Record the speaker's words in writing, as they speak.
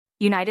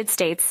United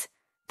States,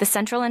 the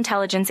Central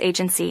Intelligence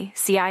Agency,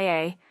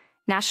 CIA,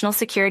 National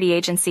Security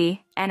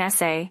Agency,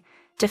 NSA,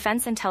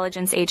 Defense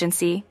Intelligence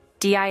Agency,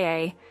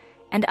 DIA,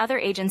 and other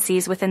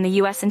agencies within the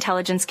U.S.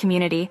 intelligence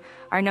community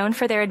are known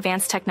for their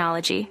advanced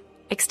technology,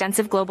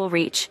 extensive global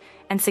reach,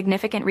 and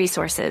significant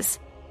resources.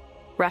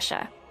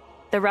 Russia.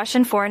 The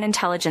Russian Foreign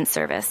Intelligence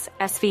Service,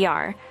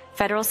 SVR,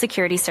 Federal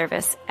Security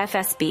Service,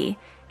 FSB,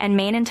 and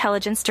Main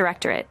Intelligence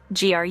Directorate,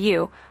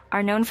 GRU,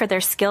 are known for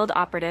their skilled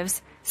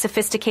operatives,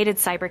 sophisticated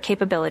cyber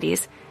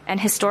capabilities, and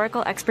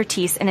historical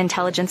expertise in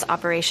intelligence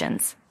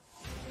operations.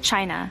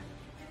 China.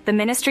 The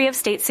Ministry of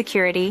State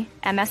Security,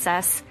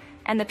 MSS,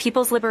 and the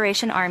People's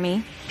Liberation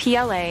Army,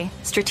 PLA,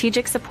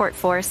 Strategic Support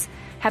Force,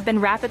 have been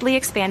rapidly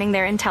expanding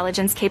their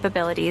intelligence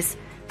capabilities,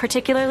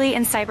 particularly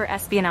in cyber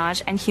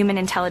espionage and human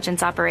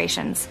intelligence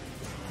operations.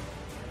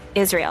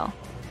 Israel.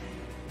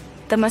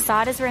 The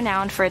Mossad is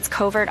renowned for its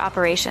covert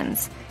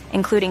operations,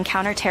 including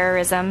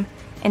counterterrorism,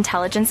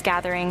 intelligence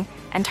gathering,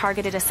 and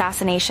targeted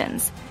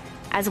assassinations,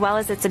 as well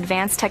as its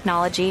advanced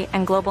technology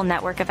and global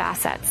network of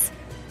assets.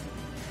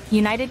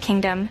 United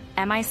Kingdom,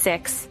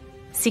 MI6,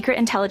 Secret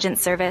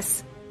Intelligence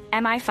Service,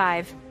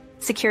 MI5,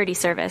 Security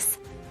Service,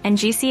 and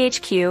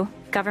GCHQ,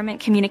 Government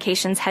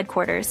Communications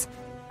Headquarters,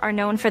 are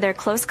known for their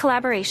close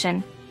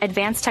collaboration,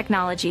 advanced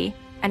technology,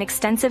 and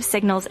extensive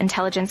signals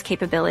intelligence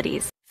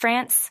capabilities.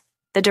 France,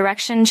 the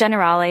Direction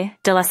Générale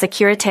de la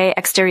Sécurité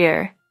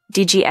Extérieure,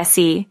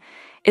 DGSE,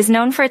 is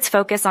known for its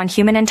focus on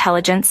human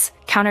intelligence,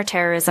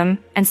 counterterrorism,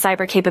 and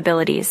cyber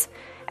capabilities,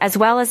 as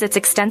well as its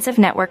extensive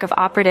network of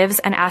operatives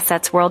and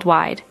assets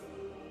worldwide.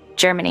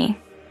 Germany.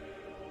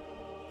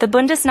 The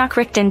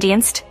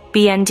Bundesnachrichtendienst,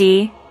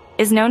 BND,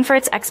 is known for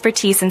its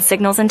expertise in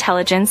signals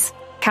intelligence,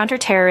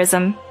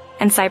 counterterrorism,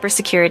 and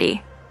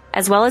cybersecurity,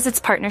 as well as its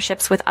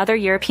partnerships with other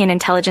European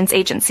intelligence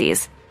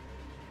agencies.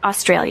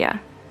 Australia.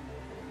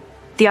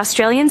 The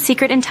Australian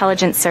Secret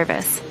Intelligence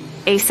Service,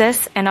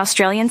 ASIS, and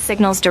Australian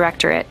Signals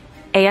Directorate,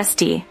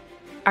 ASD,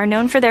 are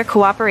known for their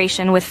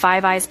cooperation with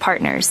Five Eyes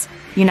partners,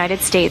 United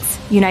States,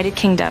 United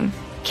Kingdom,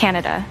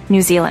 Canada,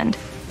 New Zealand,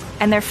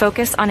 and their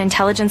focus on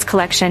intelligence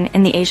collection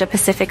in the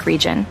Asia-Pacific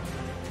region.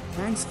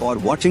 Thanks for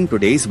watching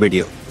today's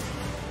video.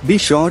 Be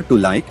sure to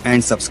like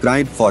and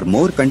subscribe for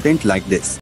more content like this.